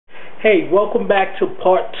Hey, welcome back to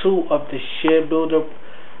part 2 of the ShareBuilder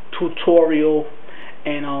tutorial,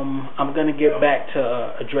 and I'm gonna get back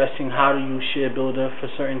to addressing how to use ShareBuilder for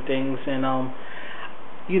certain things. And I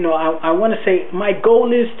want to say my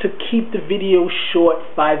goal is to keep the video short,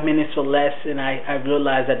 5 minutes or less, and I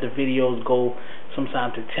realize that the videos go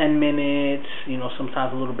sometimes to 10 minutes,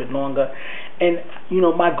 sometimes a little bit longer, and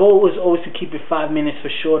my goal is always to keep it 5 minutes or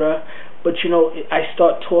shorter. But I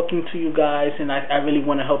start talking to you guys, and I really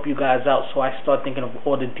want to help you guys out, so I start thinking of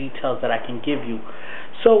all the details that I can give you.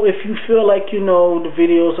 So if you feel like the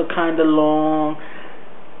videos are kind of long,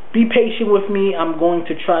 be patient with me. I'm going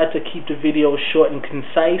to try to keep the videos short and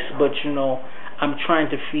concise, but I'm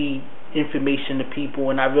trying to feed information to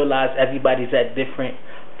people, and I realize everybody's at different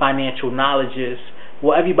financial knowledges.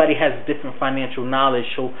 Well, everybody has different financial knowledge,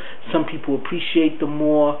 so some people appreciate the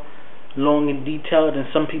more long and detailed, and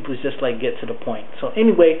some people just like get to the point. So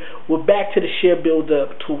anyway, we're back to the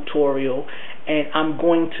ShareBuilder tutorial, and I'm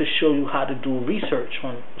going to show you how to do research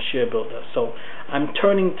on ShareBuilder. So I'm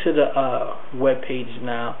turning to the web page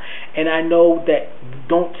now, and I know that you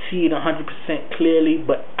don't see it 100% clearly,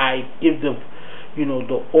 but I give the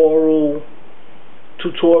the oral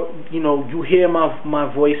tutorial. You hear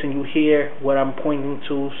my voice and you hear what I'm pointing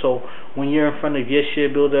to. So when you're in front of your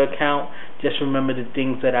ShareBuilder account, just remember the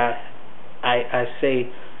things that I say,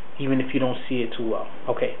 even if you don't see it too well.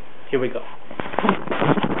 Okay, here we go.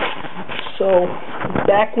 So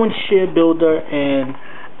back on ShareBuilder, and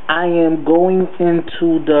I am going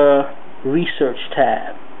into the Research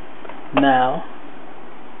tab. Now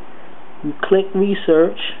you click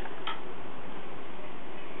Research,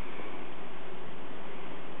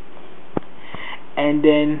 and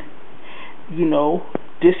then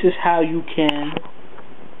this is how you can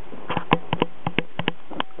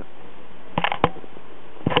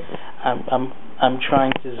I'm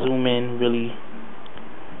trying to zoom in really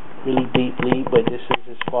deeply, but this is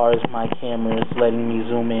as far as my camera is letting me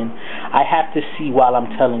zoom in. I have to see while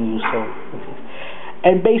I'm telling you. So,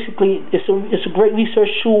 and basically, it's a great research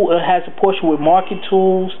tool. It has a portion with market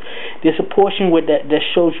tools. There's a portion with that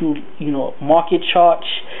shows you market charts.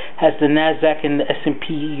 Has the Nasdaq and the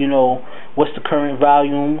S&P. What's the current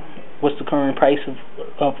volume? What's the current price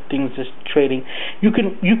of things that's trading? You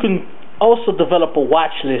can also develop a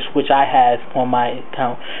watch list, which I have on my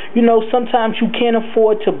account. Sometimes you can't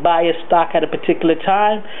afford to buy a stock at a particular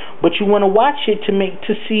time, but you want to watch it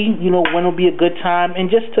to see when will be a good time,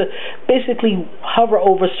 and just to basically hover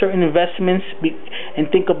over certain investments and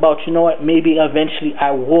think about what, maybe eventually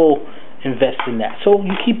I will invest in that. So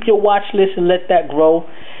you keep your watch list and let that grow.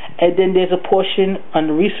 And then there's a portion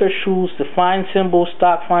under Research Tools, the Find Symbol,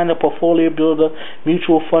 Stock Finder, Portfolio Builder,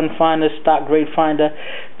 Mutual Fund Finder, Stock Grade Finder.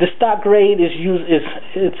 The Stock Grade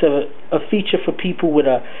it's a feature for people with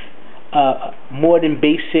a more than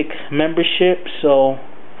basic membership. So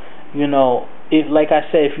like I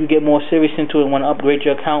said, if you get more serious into it and want to upgrade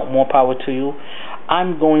your account, more power to you.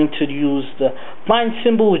 I'm going to use the Find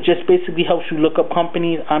Symbol, which just basically helps you look up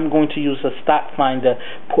companies. I'm going to use a Stock Finder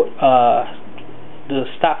the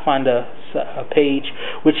Stock Finder page,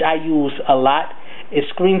 which I use a lot. It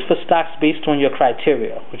screens for stocks based on your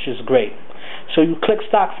criteria, which is great. So you click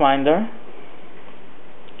Stock Finder,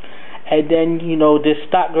 and then there's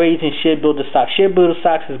stock grades and ShareBuilder stocks. ShareBuilder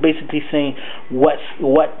stocks is basically saying what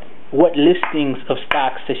listings of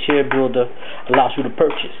stocks that ShareBuilder allows you to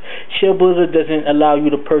purchase. ShareBuilder doesn't allow you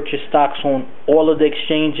to purchase stocks on all of the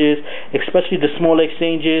exchanges, especially the smaller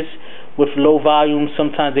exchanges with low volume.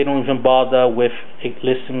 Sometimes they don't even bother with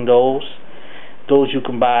listing those. Those you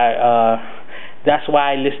can buy. That's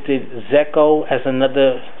why I listed Zeco as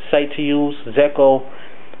another site to use. Zeco,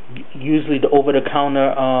 usually the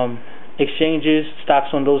over-the-counter exchanges, stocks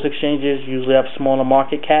on those exchanges usually have smaller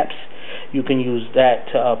market caps. You can use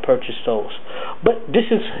that to purchase those. But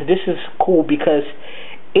this is cool because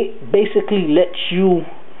it basically lets you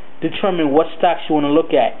determine what stocks you want to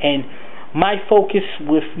look at. And my focus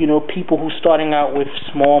with people who starting out with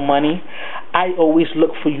small money, I always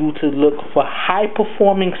look for you to look for high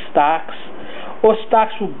performing stocks or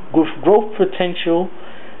stocks with growth potential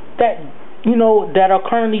that that are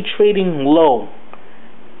currently trading low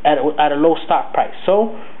at a low stock price.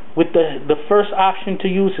 So with the first option to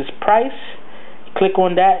use is price. Click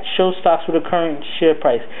on that, show stocks with a current share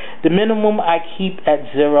price. The minimum I keep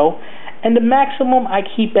at 0, and the maximum I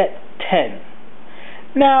keep at 10.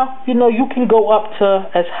 Now, you can go up to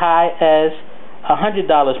as high as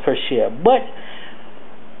 $100 per share, but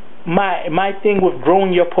my thing with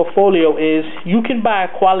growing your portfolio is you can buy a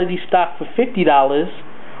quality stock for $50,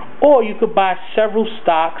 or you could buy several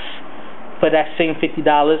stocks for that same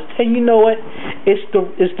 $50. And you know what? It's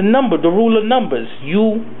the number, the rule of numbers.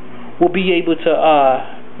 You will be able to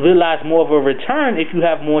realize more of a return if you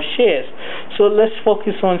have more shares. So let's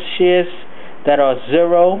focus on shares that are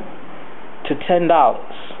 $0 to $10.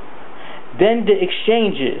 Then the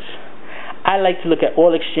exchanges. I like to look at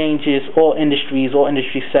all exchanges, all industries, all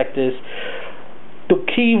industry sectors. The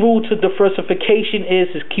key rule to diversification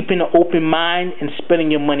is keeping an open mind and spreading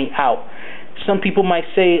your money out. Some people might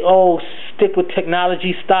say, oh, stick with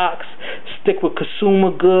technology stocks, stick with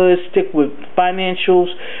consumer goods, stick with financials.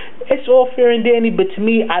 It's all fair and dandy, but to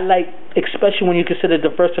me, I like, especially when you consider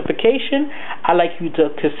diversification, I like you to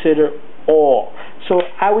consider all. So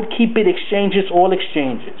I would keep it exchanges, all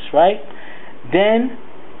exchanges, right? Then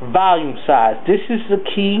volume size. This is the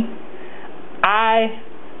key.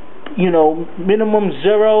 Minimum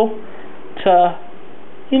 0 to,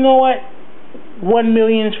 1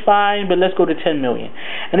 million is fine, but let's go to 10 million.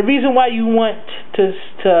 And the reason why you want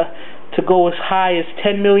to go as high as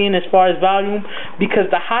 10 million as far as volume, because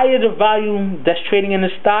the higher the volume that's trading in the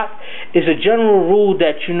stock is a general rule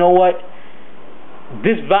that,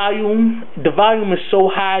 the volume is so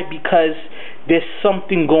high because there's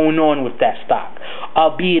something going on with that stock,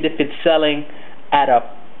 albeit if it's selling at a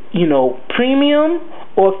premium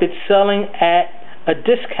or if it's selling at a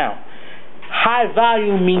discount. High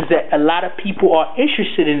volume means that a lot of people are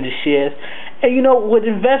interested in the shares. And with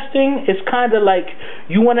investing, it's kind of like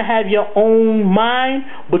you want to have your own mind,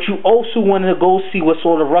 but you also want to go see what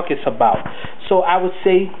sort of ruckus about. So I would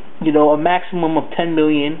say, a maximum of 10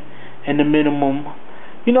 million and the minimum,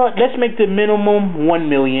 let's make the minimum 1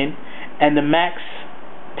 million and the max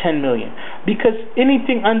 10 million. Because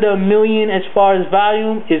anything under 1 million as far as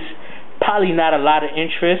volume is probably not a lot of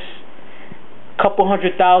interest. Couple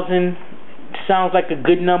 100,000 sounds like a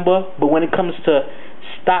good number, but when it comes to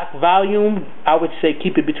stock volume, I would say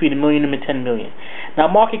keep it between 1 million and 10 million. Now,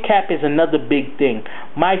 market cap is another big thing.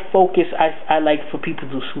 My focus, I like for people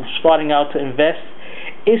who are starting out to invest,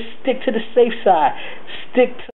 is stick to the safe side. Stick to